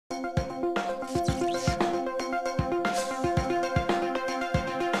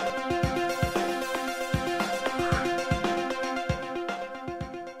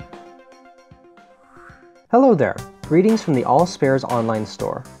Hello there! Greetings from the All Spares online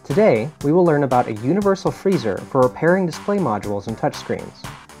store. Today, we will learn about a universal freezer for repairing display modules and touchscreens.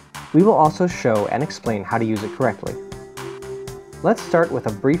 We will also show and explain how to use it correctly. Let's start with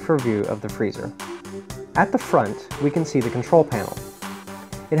a brief review of the freezer. At the front, we can see the control panel.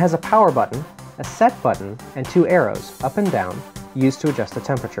 It has a power button, a set button, and two arrows, up and down, used to adjust the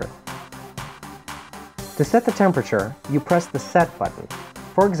temperature. To set the temperature, you press the set button.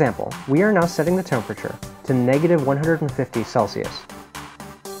 For example, we are now setting the temperature to -150 Celsius.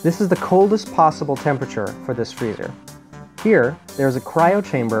 This is the coldest possible temperature for this freezer. Here, there is a cryo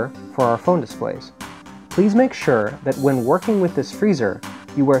chamber for our phone displays. Please make sure that when working with this freezer,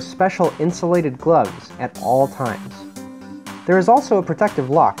 you wear special insulated gloves at all times. There is also a protective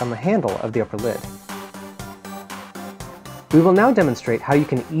lock on the handle of the upper lid. We will now demonstrate how you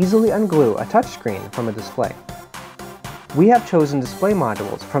can easily unglue a touchscreen from a display. We have chosen display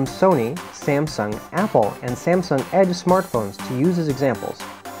modules from Sony, Samsung, Apple, and Samsung Edge smartphones to use as examples.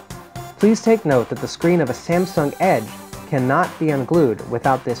 Please take note that the screen of a Samsung Edge cannot be unglued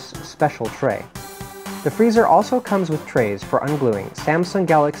without this special tray. The freezer also comes with trays for ungluing Samsung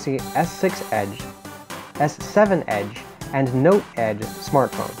Galaxy S6 Edge, S7 Edge, and Note Edge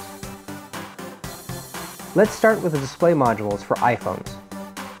smartphones. Let's start with the display modules for iPhones.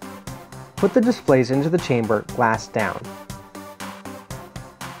 Put the displays into the chamber glass down.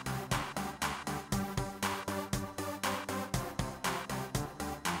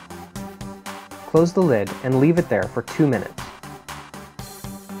 Close the lid and leave it there for 2 minutes.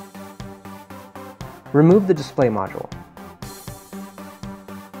 Remove the display module.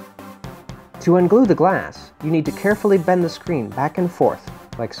 To unglue the glass, you need to carefully bend the screen back and forth,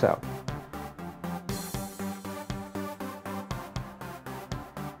 like so.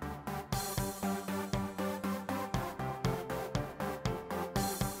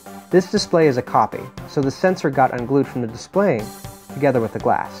 This display is a copy, so the sensor got unglued from the display together with the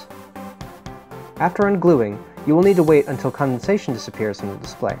glass. After ungluing, you will need to wait until condensation disappears from the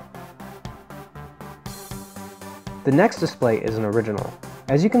display. The next display is an original.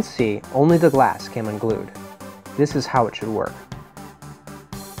 As you can see, only the glass came unglued. This is how it should work.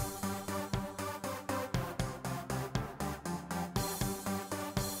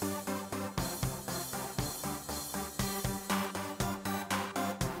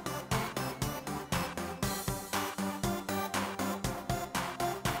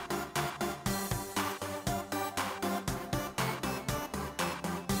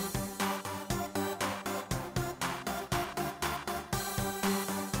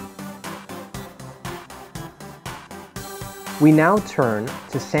 We now turn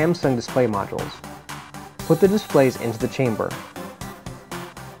to Samsung display modules. Put the displays into the chamber.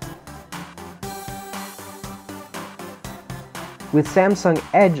 With Samsung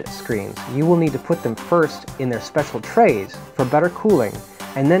Edge screens, you will need to put them first in their special trays for better cooling,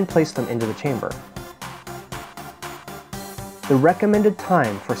 and then place them into the chamber. The recommended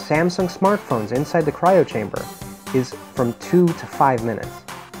time for Samsung smartphones inside the cryo chamber is from 2 to 5 minutes.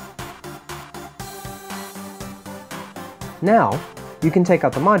 Now, you can take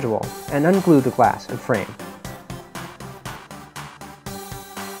out the module and unglue the glass and frame.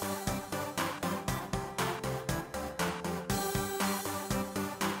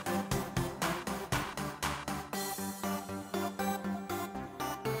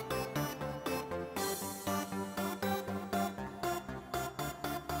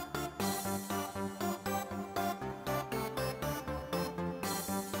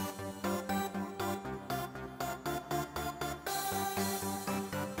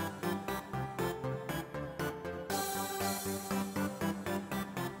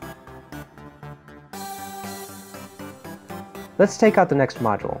 Let's take out the next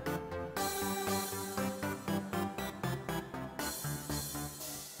module.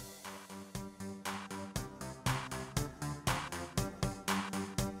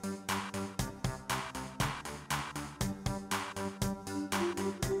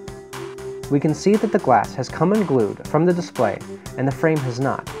 We can see that the glass has come unglued from the display and the frame has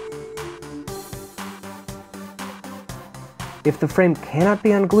not. If the frame cannot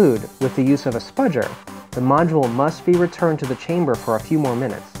be unglued with the use of a spudger, the module must be returned to the chamber for a few more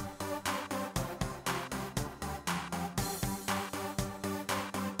minutes.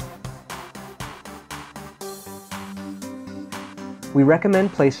 We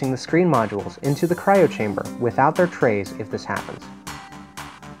recommend placing the screen modules into the cryo chamber without their trays if this happens.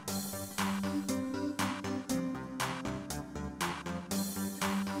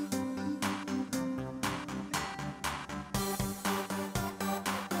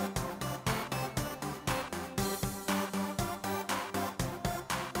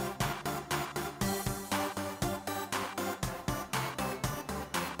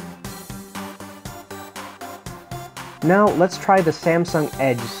 Now let's try the Samsung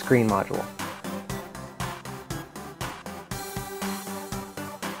Edge screen module.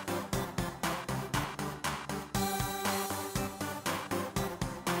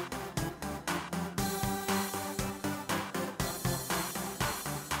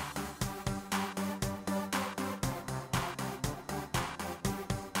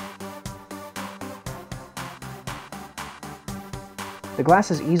 The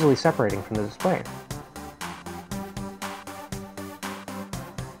glass is easily separating from the display.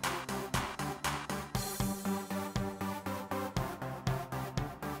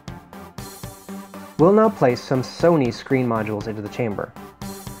 We'll now place some Sony screen modules into the chamber.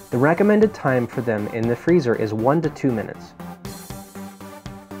 The recommended time for them in the freezer is 1 to 2 minutes.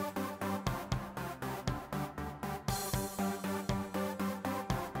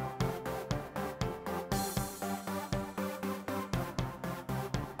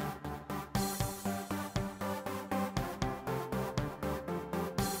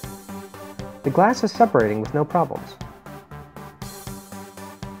 The glass is separating with no problems.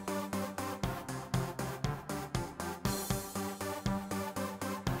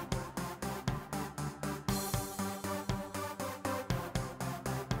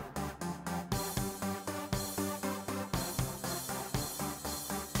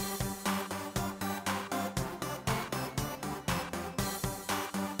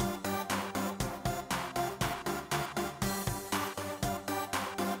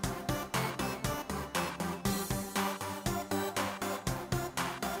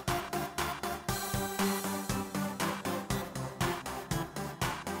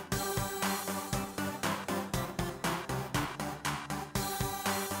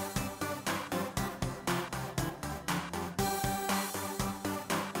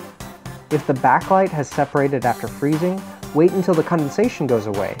 If the backlight has separated after freezing, wait until the condensation goes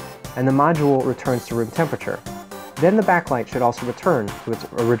away and the module returns to room temperature. Then the backlight should also return to its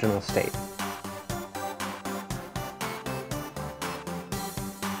original state.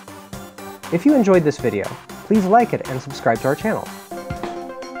 If you enjoyed this video, please like it and subscribe to our channel.